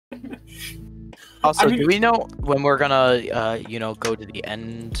Also, do we know when we're gonna, you know, go to the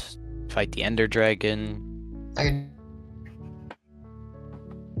end, fight the Ender Dragon,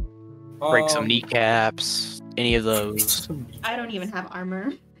 break some kneecaps, any of those? I don't even have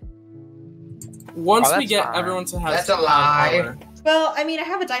armor. Once we get everyone to have That's a lie. armor. Well, I mean, I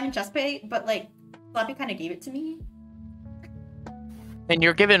have a diamond chestplate, but like, Floppy kind of gave it to me. And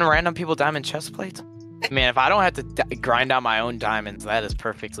you're giving random people diamond chest plates? Man, if I don't have to grind out my own diamonds, that is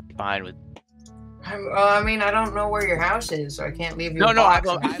perfectly fine with. I mean, I don't know where your house is, so I can't leave you. No, a I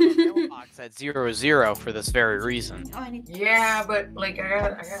box. have a mailbox at 00 for this very reason. Oh, I need Yeah, but like I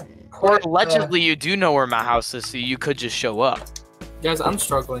got. Or allegedly, you do know where my house is, so you could just show up. Guys, I'm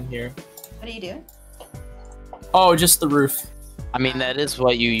struggling here. What are you doing? Oh, just the roof. I mean, that is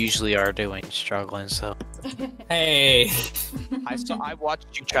what you usually are doing, struggling. So. Hey. I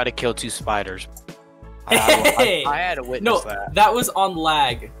watched you try to kill 2 spiders. Hey. I had to witness that. That was on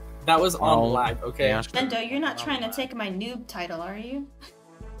lag. That was on lag. Okay. Yeah. Bendo, you're not trying to take my noob title, are you?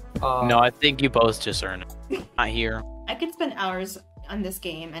 No, I think you both just earned it. Not here. I could spend hours on this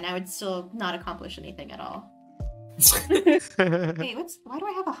game, and I would still not accomplish anything at all. Wait, why do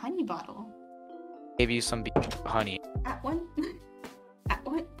I have a honey bottle? Gave you some honey. At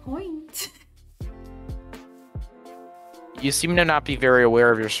what point? You seem to not be very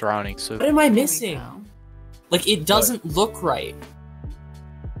aware of your surroundings. So What am I missing? Like, it doesn't look right.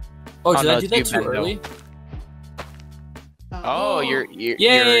 Oh, did I do that too early? Oh, you're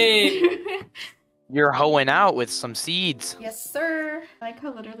Yay! you're hoeing out with some seeds. Yes, sir. I like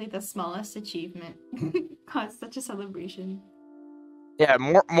how literally the smallest achievement caused such a celebration. Yeah,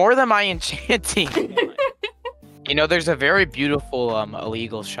 more than my enchanting. You know, there's a very beautiful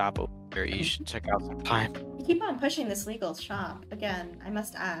illegal shop over there. You should check out sometime. You keep on pushing this legal shop. Again, I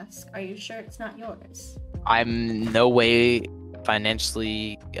must ask, are you sure it's not yours? I'm no way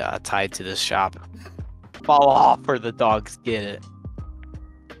financially tied to this shop. Fall off or the dogs get it.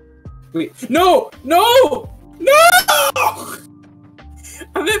 Wait, no! No! No!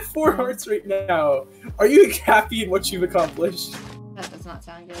 I'm at 4 hearts right now. Are you happy in what you've accomplished? That does not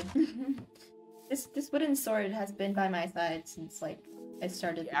sound good. This wooden sword has been by my side since like I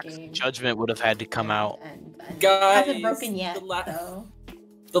started the game. Judgment would have had to come out. And Guys, it hasn't broken yet, so...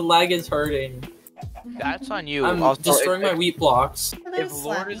 The lag is hurting. That's on you. I'm also, destroying my wheat blocks. If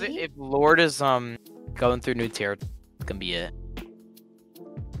Lord is going through new territory, it's gonna be it.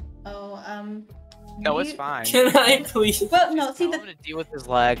 Oh, no, it's fine. Can I please? Well, no, see I'm gonna deal with his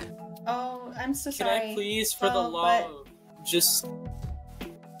lag. Oh, I'm so Can sorry. I please, for the love, just...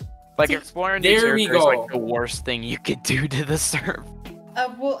 Like, exploring new territory is like the worst thing you could do to the server.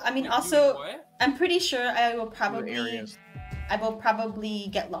 Well, I mean, also, I'm pretty sure I will probably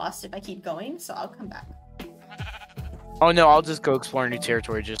get lost if I keep going, so I'll come back. Oh no, I'll just go explore new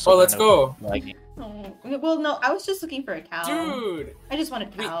territory just so let's go. Oh, well, no, I was just looking for a cow. Dude! I just wanted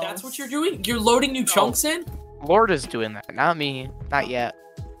cows. Wait, that's what you're doing? You're loading new chunks in? Lord is doing that, not me. Not yet.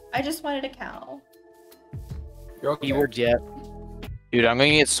 I just wanted a cow. You're okay. Keyword yet. Dude, I'm gonna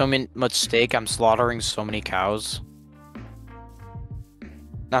get so much steak, I'm slaughtering so many cows.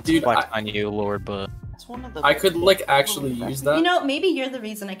 Not to flex on you, Lord, but... I could, like, actually use that. You know, maybe you're the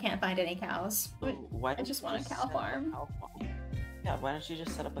reason I can't find any cows. Why I just want a cow farm. Yeah, why don't you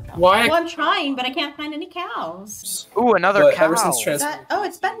just set up a cow farm? Why? Well, I'm trying, but I can't find any cows. Ooh, another cow! Ever since Oh,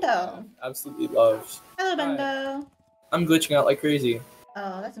 it's Bendo! Absolutely love. Hello, Bendo! I'm glitching out like crazy.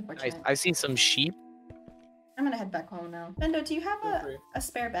 Oh, that's unfortunate. I see some sheep. I'm gonna head back home now. Bendo, do you have a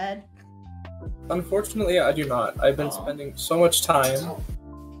spare bed? Unfortunately, I do not. I've been spending so much time.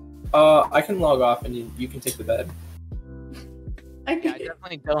 I can log off and you can take the bed. Yeah, I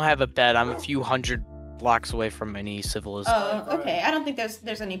definitely don't have a bed. I'm a few hundred blocks away from any civilization. Oh, okay. I don't think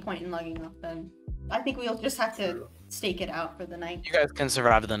there's any point in logging off then. I think we'll just have to stake it out for the night. You guys can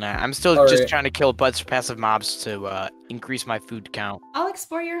survive the night. I'm still just trying to kill a bunch of passive mobs to increase my food count. I'll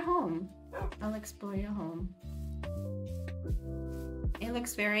explore your home. I'll explore your home. It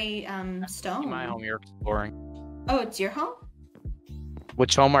looks very stone. My home you're exploring. Oh, it's your home?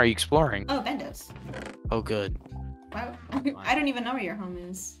 Which home are you exploring? Oh, Bendo's. Oh, good. Wow. I don't even know where your home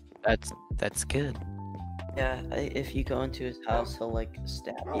is. That's good. Yeah, if you go into his house, he'll like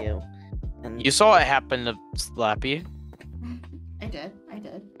stab you. And you saw what happened to Slappy. I did.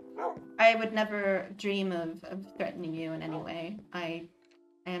 I would never dream of threatening you in any way. I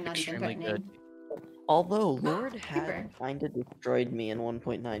am not even threatening. Good. Although Lord had kinda destroyed me in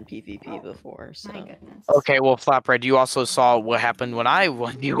 1.9 PvP before, so... My goodness. Okay, well, Flatbread, you also saw what happened when I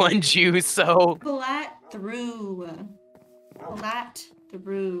won you, so... Flat through.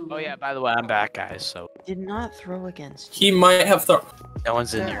 Oh yeah, by the way, I'm back, guys, so... did not throw against He might have thrown. No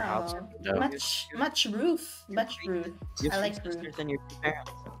one's in your house. No. No. Much roof. Much roof. you. I like roof. sisters and your two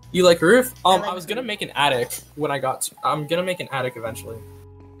parents. You like roof? like I was gonna roof. make an attic when I got. I'm gonna make an attic eventually.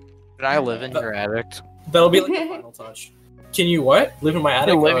 Did I live in your attic? That'll be like the final touch. Can you what? Live in my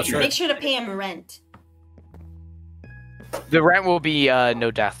attic? live Oh, in sure. Make sure to pay him rent. The rent will be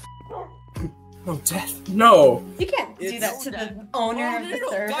no death. No death. No. You can't do It's that to the owner of the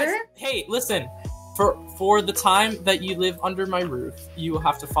server. Guys, hey, listen. For the time that you live under my roof, you will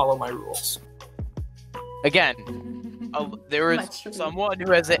have to follow my rules. Again, there is Much roof. someone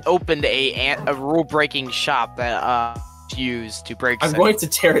who has opened a rule-breaking shop that used to break. I'm going to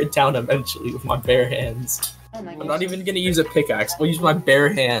tear it down eventually with my bare hands. Oh my I'm gosh. not even gonna use a pickaxe. I'll use my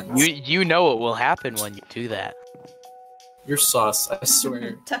bare hands. You know what will happen when you do that. You're sus. I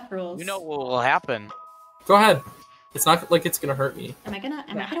swear. Tough rules. You know what will happen. Go ahead. It's not like it's gonna hurt me. Am I gonna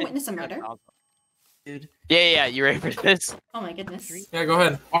witness a murder? Dude. Yeah. You ready for this? Oh my goodness. Yeah, go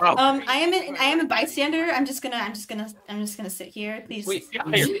ahead. I am a bystander. I'm just gonna sit here. Please. Wait.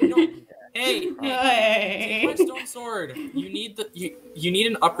 Hey. Hey. Take my stone sword. You need you need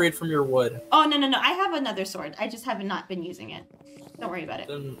an upgrade from your wood. Oh no. I have another sword. I just have not been using it. Don't worry about it.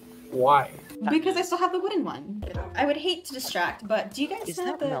 Then why? Because I still have the wooden one. I would hate to distract, but do you guys Is know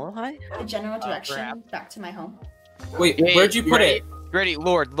that the Mellowhigh? general direction crap. back to my home? Wait, Hey, where'd you put ready? it? Ready,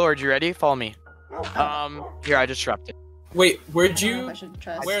 Lord, you ready? Follow me. Here, I just dropped it. Wait, where'd I don't know if you? I should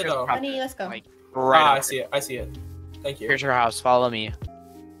trust. Where though? Honey, let's go. Like, Ah, right. I over see it. I see it. Thank you. Here's your house. Follow me.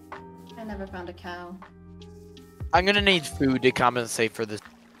 I never found a cow. I'm gonna need food to compensate for this.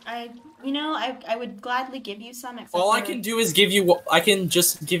 I would gladly give you some. Except All I for- can do is give you. I can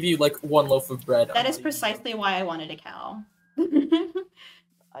just give you like one loaf of bread. That is precisely why I wanted a cow.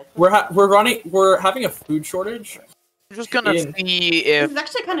 We're having a food shortage. I'm just gonna Ian. see This if is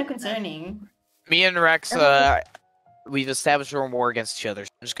actually kind of concerning. me and Rex, we've established a war against each other. I'm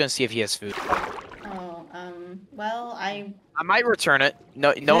just gonna see if he has food. Oh, well, I I might return it.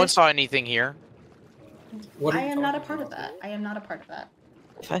 No one saw anything here. What are you am not a talking part of about? that. I am not a part of that.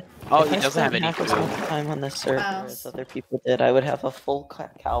 Oh, If he I doesn't have spent any half as food. much time on this server Wow. as other people did, I would have a full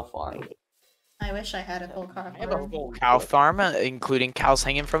cow farm. I wish I had a full car. I have a full cow farm, including cows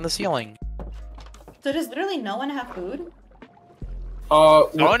hanging from the ceiling. So does literally no one have food? No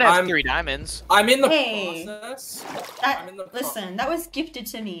one has I'm 3 diamonds. I'm in the Hey. process. That, I'm in the listen, that was gifted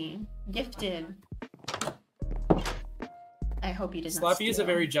to me. Gifted. I hope you did not Slappy is a steal.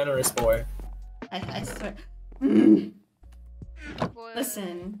 very generous boy. I swear.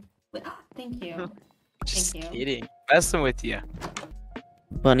 Listen. Thank you. Just you. kidding. Messing with you.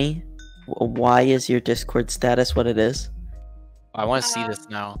 Bunny, why is your Discord status what it is? I want to see this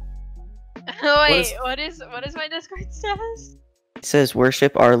now. Wait, what is my Discord status? It says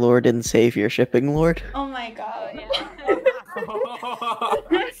worship our Lord and Savior, shipping Lord. Oh my god. Yeah.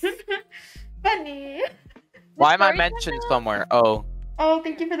 Bunny. Why am I Discord mentioned channel? somewhere? Oh, Oh,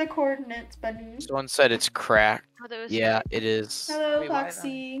 thank you for the coordinates, Bunny. someone said it's cracked. Oh, there was Yeah, it is. Hello, Wait, why not?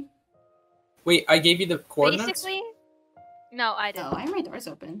 Foxy. Wait, I gave you the coordinates. basically. No, I Oh, didn't. I have my doors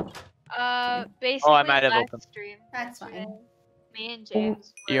open. Basically, might have last opened. stream, That's yesterday, fine. Me and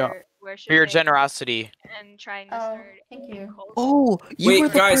James Yeah. were For your worshiping generosity. and trying to Oh, start thank a you. cult. Oh, you Wait, were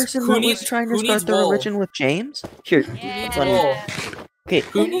the guys, person who that needs- was trying to who start needs the wool? religion with James? Here, Yeah. wool? okay,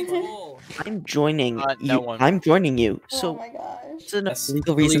 Who needs wool? I'm joining No you. one. I'm joining you. Oh So, my gosh. it's enough Yes,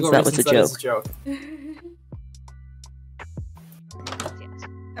 legal for reasons that was a reasons, joke. Yes.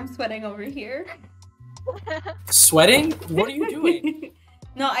 I'm sweating over here. Sweating? What are you doing?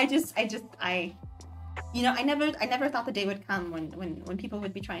 No, I never thought the day would come when people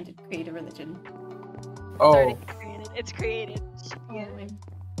would be trying to create a religion. Oh, It's created. Oh my-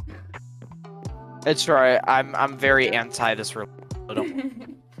 It's right. I'm very anti this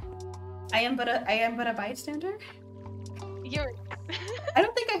religion. I am but a bystander. You're. I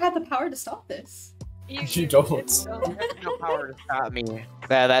don't think I have the power to stop this. You don't. No power to stop me.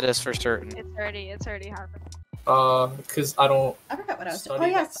 That is for certain. It's already happened. because I don't. I forgot what I was doing.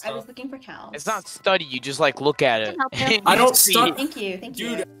 Study Oh yes, that I was stuff. looking for cows. It's not study. You just like look at it. Help you. I don't See- study. Thank you.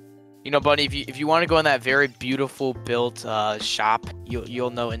 Dude. You know, Bunny, if you want to go in that very beautiful built shop, you'll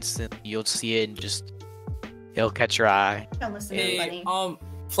know instantly. You'll see it and just it'll catch your eye. Don't listen to Hey, anybody.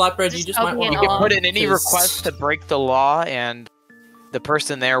 Flatbread, you Just just might open want it You to. can all. put in any request to break the law, and the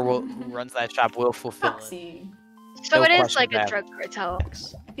person there who runs that shop will fulfill it. Foxy. So No it is question like a that. drug cartel.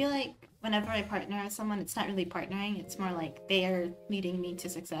 I feel like whenever I partner with someone, it's not really partnering. It's more like they are leading me to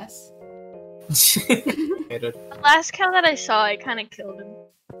success. Hated. The last cow that I saw, I kind of killed him.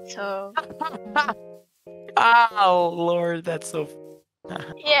 So Oh Lord, that's so.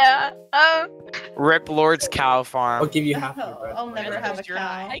 Yeah. Rip Lord's cow farm. I'll give you half your bread. I'll never have a You're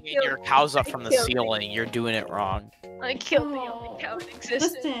not cow. hanging your cows up from the ceiling. You're doing it wrong. I killed the only cow in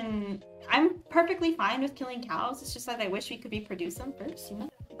existence. Listen, I'm perfectly fine with killing cows. It's just that I wish we could reproduce them first, you know?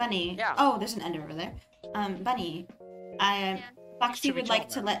 Bunny. Yeah. Oh, there's an ender over there. Bunny. Foxy Should we would like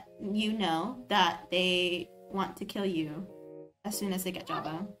tell to let you know that they want to kill you as soon as they get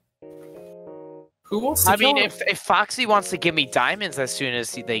Java. Who wants to I mean, kill if Foxy wants to give me diamonds as soon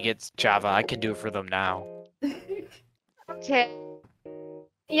as they get Java, I can do it for them now. Okay.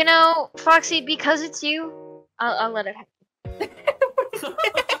 You know, Foxy, because it's you, I'll let it happen.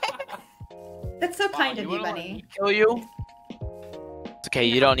 That's so kind You of you, wanna let Bunny. me kill you? It's okay,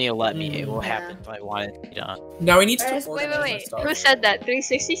 you don't need to let me. It will Yeah. happen if I want it to be done. Now we need to Wait, Wait, organize my wait. stuff. Who said that?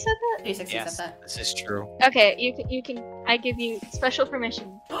 360 said that? 360 Yes, said that. this is true. Okay, you can. I give you special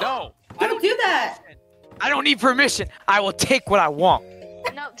permission. No! I Don't do that! I don't need permission. I will take what I want.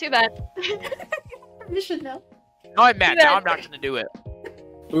 No, too bad. Permission, no. No, I'm mad. Now I'm not gonna do it.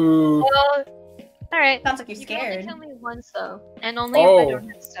 Ooh. Well, all right. Sounds like you're You can only scared. kill me once though, and only if I Oh. don't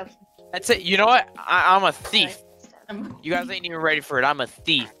have stuff. That's it. You know what? I'm a thief. Um, You guys ain't even ready for it. I'm a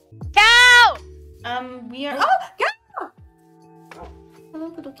thief. Cow! we are. Oh, cow! Hello,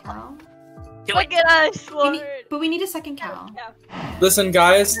 little cow. Look at us, We Lord. need, but we need a second cow. Listen,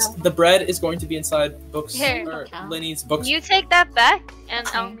 guys, the bread is going to be inside books Here. or Cow. Lenny's books. You take that back, and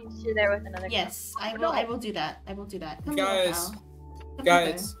Okay. I'll meet you there with another. Yes, I will. I will do that. I will do that. Come, little Guys, cow. Come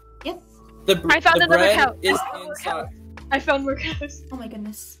Guys, here. Yes. I found the another bread cow. is I found more inside. cows. I found more cows. Oh my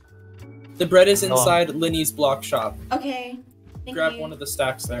goodness. The bread is inside Lenny's block shop. Okay. Thank Grab you. one of the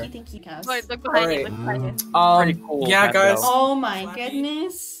stacks there. Thank you, cows. Wait, look behind you. Alright. Look behind you. Pretty cool, Yeah, Bendo. guys. Oh my Flappy.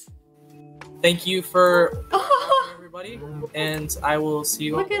 goodness. Thank you for Oh, everybody, and I will see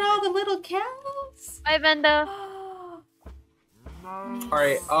you. look at all the little cows. Bye, Bendo. All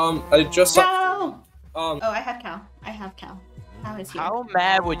right. I just Cow. um. Oh, I have cow. I have cow. Cow is here. How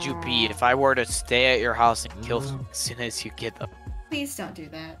mad would you be if I were to stay at your house and kill you as soon as you get them? Please don't do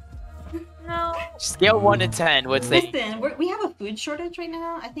that. No. Scale 1 to 10. What's the? Listen, we have a food shortage right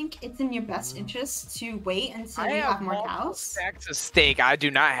now. I think it's in your best interest to wait until we have more cows. Stacks of steak. I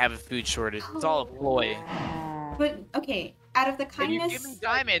do not have a food shortage. It's all a ploy. But okay, out of the If you kindness, give me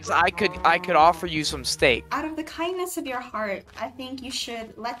diamonds, I could offer you some steak. out of the kindness of your heart, I think you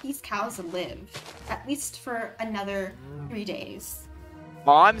should let these cows live, at least for another 3 days.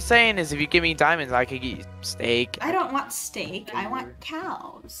 All I'm saying is, if you give me diamonds, I could get you steak. I don't want steak. I want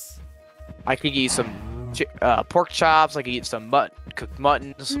cows. I could get you some pork chops. I could get some cooked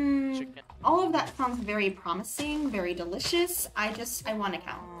muttons. Chicken. All of that sounds very promising, very delicious. I want a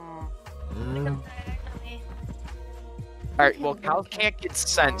cow. All right. Well, cows can't get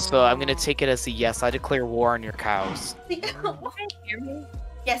sent, so I'm gonna take it as a yes. I declare war on your cows.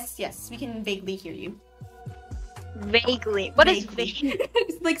 Yes, we can vaguely hear you. Vaguely. What is Vaguely.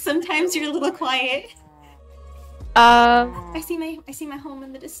 vaguely? Like sometimes you're a little quiet. I see my home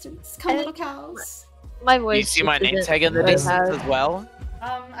in the distance. Come, little cows. My voice. You see my just name isn't tag in the very distance loud. as well?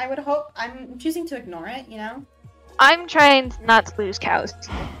 I would hope. I'm choosing to ignore it. You know. I'm trying not to lose cows.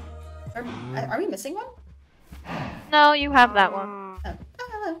 Are we missing one? No, you have that one.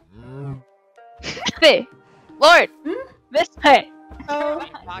 Oh. Hey, Lord, this way. Oh.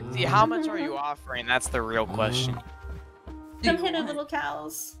 Foxy, how much are you offering? That's the real question. Come hit our little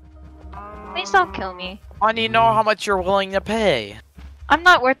cows. Please don't kill me. I need to know how much you're willing to pay. I'm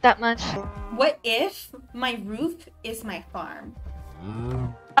not worth that much. What if my roof is my farm?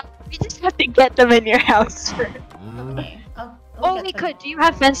 You just have to get them in your house first. Okay. I'll Oh, get we them. could. Do you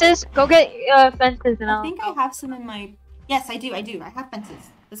have fences? Go get fences and I I'll. think I have some in my. Yes, I do. I have fences.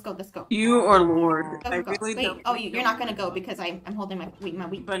 Let's go. You or Lord. I Let's go. really Wait. don't. Oh, you're not gonna go because I'm holding my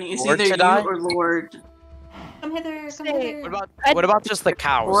wheat. Bunny. It's Lord either should I? you or Lord. Come hither. Come Say- hither. What about just the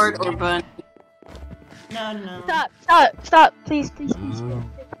cows? Lord or Bunny. No. Stop! Please.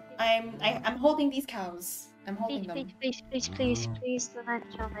 I'm holding these cows. I'm holding them. Please, do not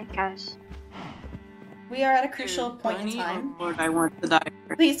kill my cows. We are at a crucial point in Bunny or time. Lord, I want to die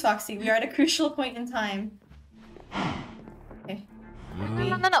first. Please, Foxy. We are at a crucial point in time. Okay.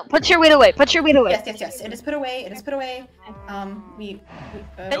 No. Put your weight away. Yes. It is put away. No!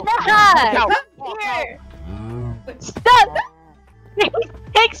 Cow. Come here! Stop!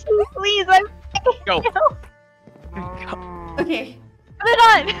 Takes me, please. I'm. Go. Okay. Put it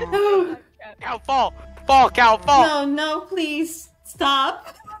on. Cow, fall! Fall, cow, fall! No, please.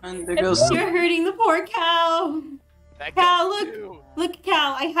 Stop. And there goes You're hurting the poor cow. That Cow, goes look. too. Look,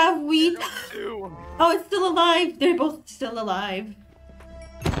 cow, I have wheat. That goes too. Oh, it's still alive. They're both still alive.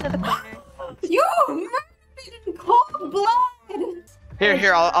 To the corner. You murdered in cold blood.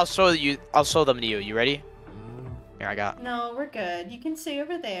 Here, I'll show you. I'll show them to you. You ready? Here, I got. No, we're good. You can stay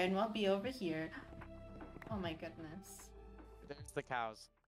over there and I'll be over here. Oh my goodness. There's the cows.